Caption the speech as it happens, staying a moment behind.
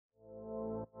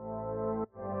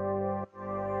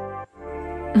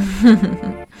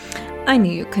I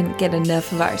knew you couldn't get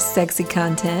enough of our sexy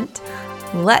content.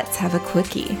 Let's have a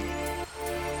quickie.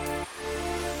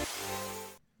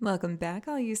 Welcome back,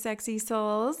 all you sexy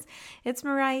souls. It's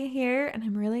Mariah here, and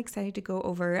I'm really excited to go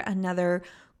over another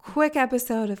quick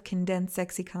episode of condensed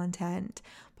sexy content.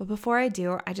 But before I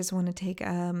do, I just want to take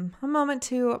a moment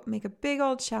to make a big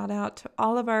old shout out to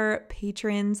all of our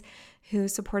patrons who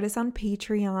support us on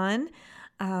Patreon.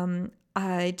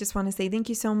 I just want to say thank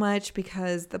you so much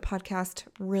because the podcast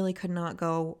really could not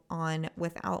go on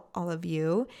without all of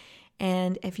you.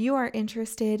 And if you are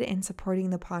interested in supporting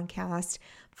the podcast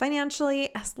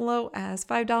financially, as low as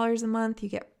 $5 a month, you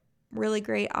get really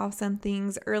great, awesome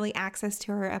things, early access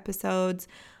to our episodes.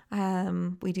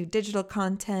 We do digital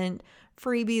content,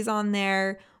 freebies on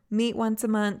there, meet once a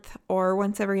month or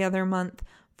once every other month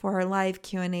for our live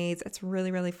Q&As. It's a really,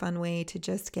 really fun way to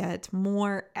just get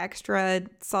more extra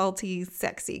salty,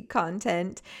 sexy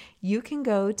content. You can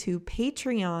go to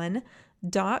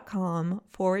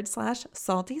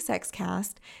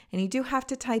patreon.com/saltysexcast, and you do have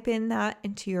to type in that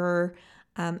into your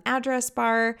address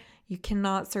bar. You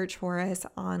cannot search for us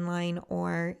online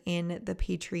or in the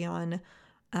Patreon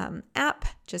app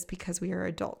just because we are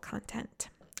adult content.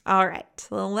 All right,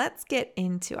 so let's get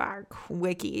into our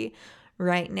quickie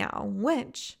right now,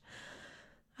 which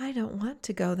I don't want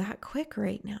to go that quick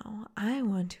right now. I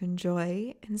want to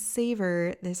enjoy and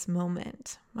savor this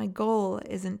moment. My goal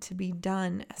isn't to be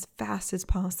done as fast as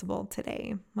possible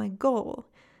today. My goal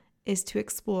is to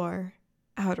explore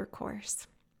outer course.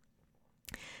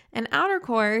 And outer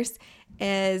course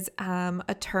is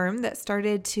a term that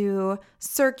started to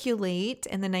circulate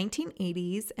in the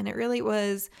 1980s, and it really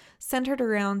was centered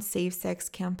around safe sex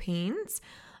campaigns.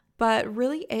 But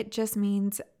really, it just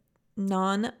means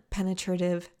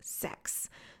non-penetrative sex.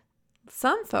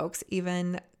 Some folks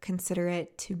even consider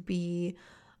it to be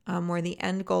where the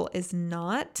end goal is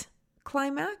not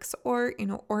climax or,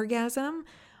 orgasm,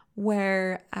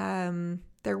 where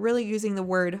they're really using the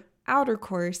word outer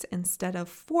course instead of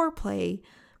foreplay,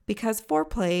 because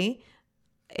foreplay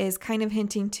is kind of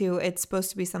hinting to it's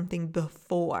supposed to be something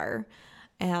before.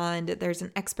 And there's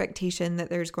an expectation that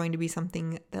there's going to be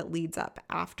something that leads up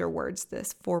afterwards,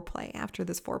 after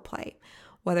this foreplay,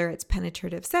 whether it's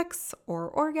penetrative sex or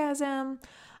orgasm.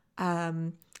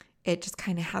 It just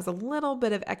kind of has a little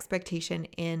bit of expectation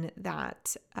in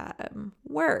that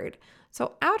word.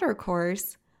 So outer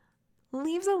course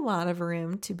leaves a lot of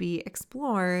room to be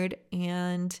explored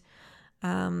and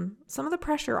some of the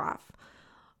pressure off.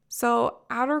 So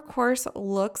outer course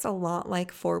looks a lot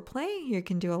like foreplay. You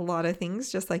can do a lot of things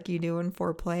just like you do in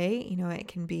foreplay. It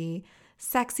can be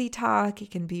sexy talk,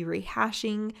 it can be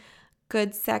rehashing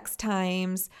good sex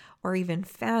times or even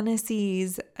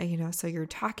fantasies, so you're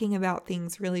talking about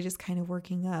things, really just kind of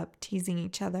working up, teasing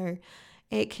each other.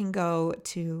 It can go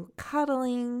to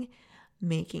cuddling,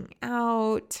 making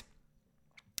out,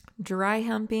 dry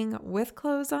humping with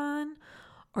clothes on,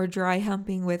 or dry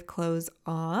humping with clothes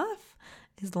off,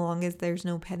 as long as there's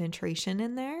no penetration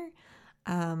in there,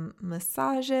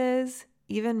 massages,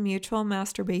 even mutual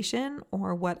masturbation,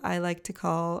 or what I like to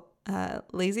call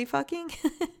lazy fucking.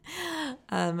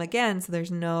 Again, so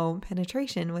there's no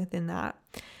penetration within that.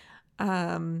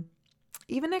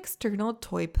 Even external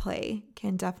toy play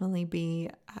can definitely be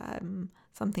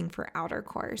something for outer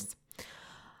course.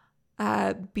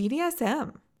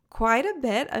 BDSM. Quite a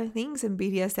bit of things in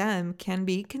BDSM can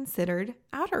be considered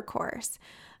outer course.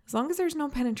 As long as there's no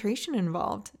penetration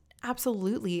involved,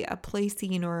 absolutely a play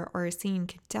scene or a scene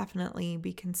could definitely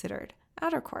be considered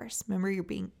outer course. Remember, you're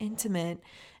being intimate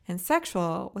and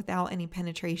sexual without any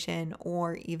penetration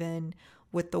or even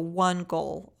with the one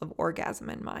goal of orgasm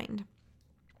in mind.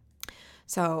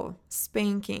 So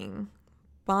spanking,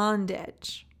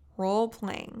 bondage,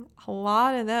 role-playing, a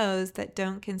lot of those that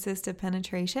don't consist of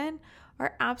penetration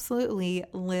are absolutely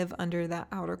live under that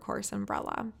outer course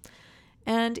umbrella.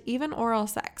 And even oral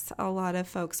sex, a lot of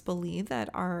folks believe that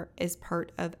is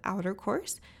part of outer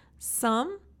course.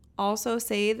 Some also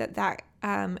say that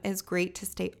is great to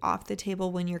stay off the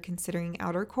table when you're considering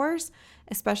outer course,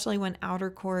 especially when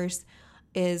outer course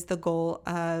is the goal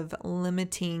of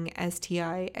limiting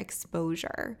STI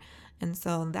exposure. And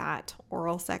so that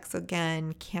oral sex,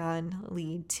 again, can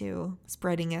lead to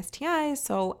spreading STIs.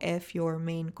 So if your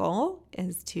main goal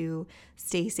is to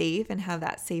stay safe and have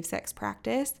that safe sex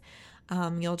practice,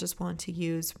 you'll just want to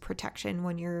use protection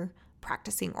when you're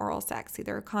practicing oral sex,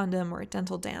 either a condom or a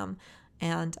dental dam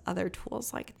and other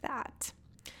tools like that.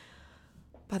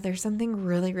 But there's something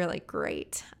really, really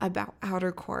great about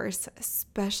outer course,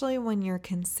 especially when you're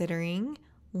considering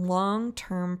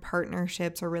long-term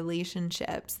partnerships or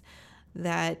relationships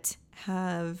that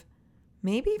have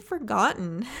maybe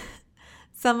forgotten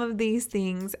some of these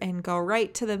things and go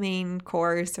right to the main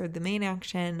course or the main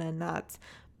action, and that's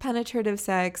penetrative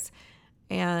sex,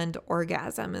 and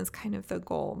orgasm is kind of the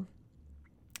goal.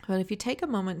 But if you take a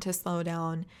moment to slow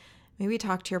down, maybe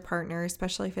talk to your partner,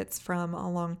 especially if it's from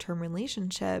a long-term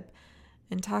relationship,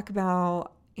 and talk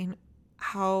about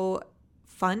how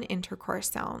fun intercourse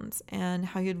sounds and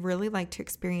how you'd really like to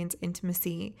experience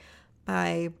intimacy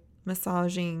by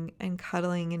massaging and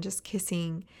cuddling and just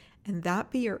kissing, and that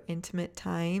be your intimate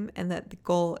time, and that the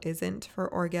goal isn't for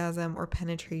orgasm or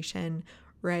penetration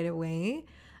right away.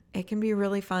 It can be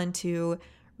really fun to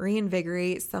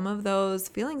reinvigorate some of those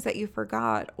feelings that you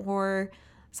forgot, or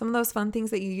some of those fun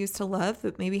things that you used to love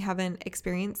but maybe haven't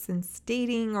experienced since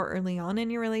dating or early on in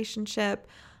your relationship.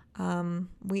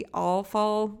 We all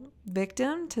fall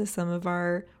victim to some of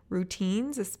our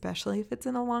routines, especially if it's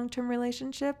in a long-term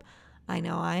relationship. I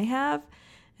know I have.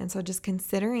 And so just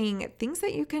considering things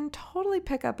that you can totally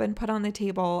pick up and put on the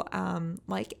table,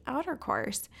 like outer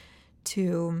course,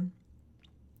 to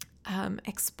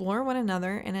explore one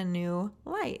another in a new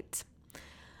light.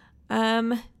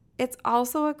 It's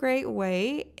also a great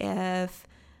way if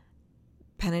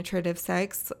penetrative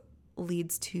sex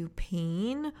leads to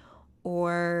pain,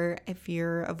 or if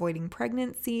you're avoiding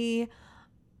pregnancy,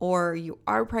 or you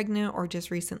are pregnant or just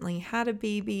recently had a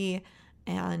baby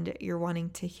and you're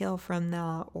wanting to heal from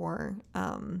that, or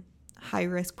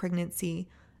high-risk pregnancy.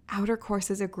 Outer course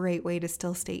is a great way to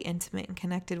still stay intimate and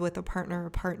connected with a partner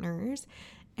or partners,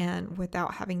 and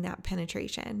without having that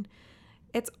penetration.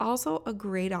 It's also a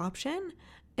great option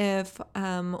if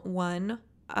one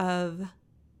of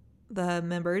the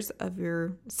members of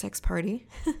your sex party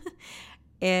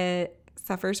it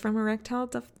suffers from erectile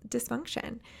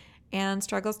dysfunction and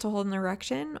struggles to hold an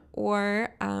erection,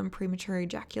 or premature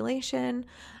ejaculation.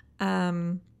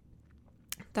 That's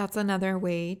another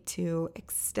way to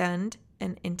extend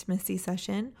an intimacy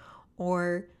session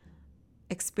or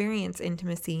experience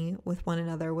intimacy with one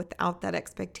another without that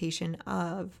expectation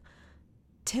of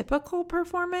typical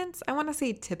performance. I want to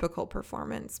say typical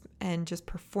performance and just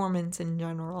performance in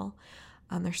general.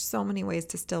 There's so many ways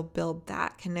to still build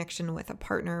that connection with a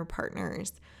partner or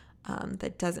partners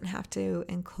that doesn't have to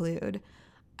include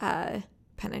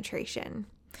penetration.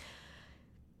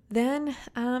 Then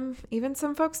even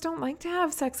some folks don't like to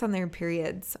have sex on their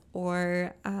periods,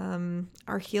 or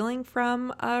are healing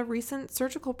from a recent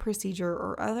surgical procedure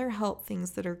or other health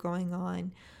things that are going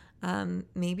on.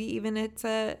 Maybe even it's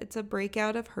a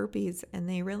breakout of herpes and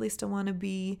they really still want to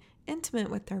be intimate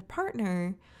with their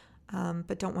partner,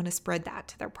 but don't want to spread that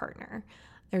to their partner.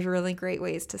 There's really great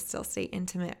ways to still stay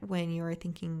intimate when you're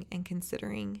thinking and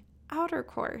considering outer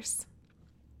course.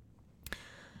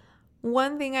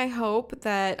 One thing I hope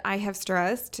that I have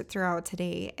stressed throughout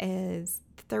today is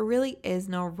that there really is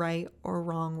no right or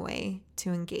wrong way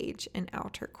to engage in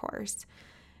outer course.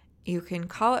 You can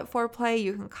call it foreplay,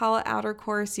 you can call it outer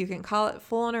course, you can call it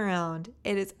fooling around.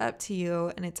 It is up to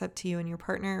you, and it's up to you and your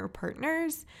partner or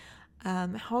partners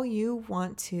how you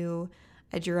want to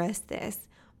address this.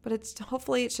 But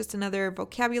hopefully it's just another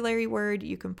vocabulary word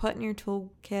you can put in your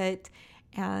toolkit,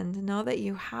 and know that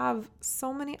you have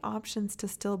so many options to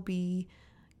still be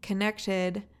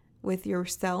connected with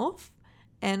yourself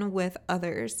and with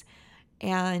others.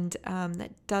 And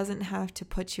that doesn't have to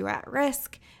put you at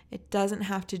risk. It doesn't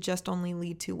have to just only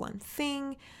lead to one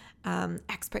thing.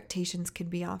 Expectations can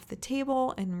be off the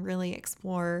table and really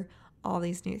explore all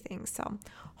these new things. So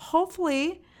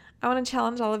hopefully I want to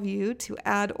challenge all of you to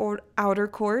add outer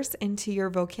course into your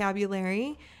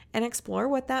vocabulary and explore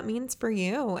what that means for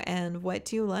you, and what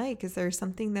do you like? Is there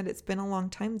something that it's been a long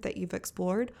time that you've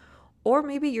explored? Or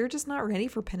maybe you're just not ready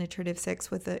for penetrative sex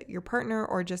with your partner,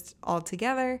 or just all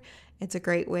together. It's a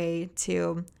great way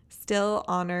to still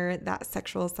honor that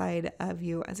sexual side of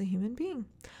you as a human being.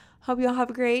 Hope you all have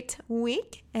a great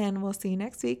week, and we'll see you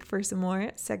next week for some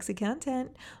more sexy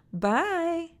content.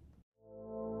 Bye.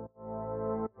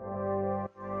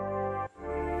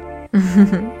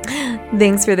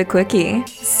 Thanks for the quickie.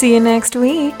 See you next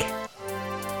week.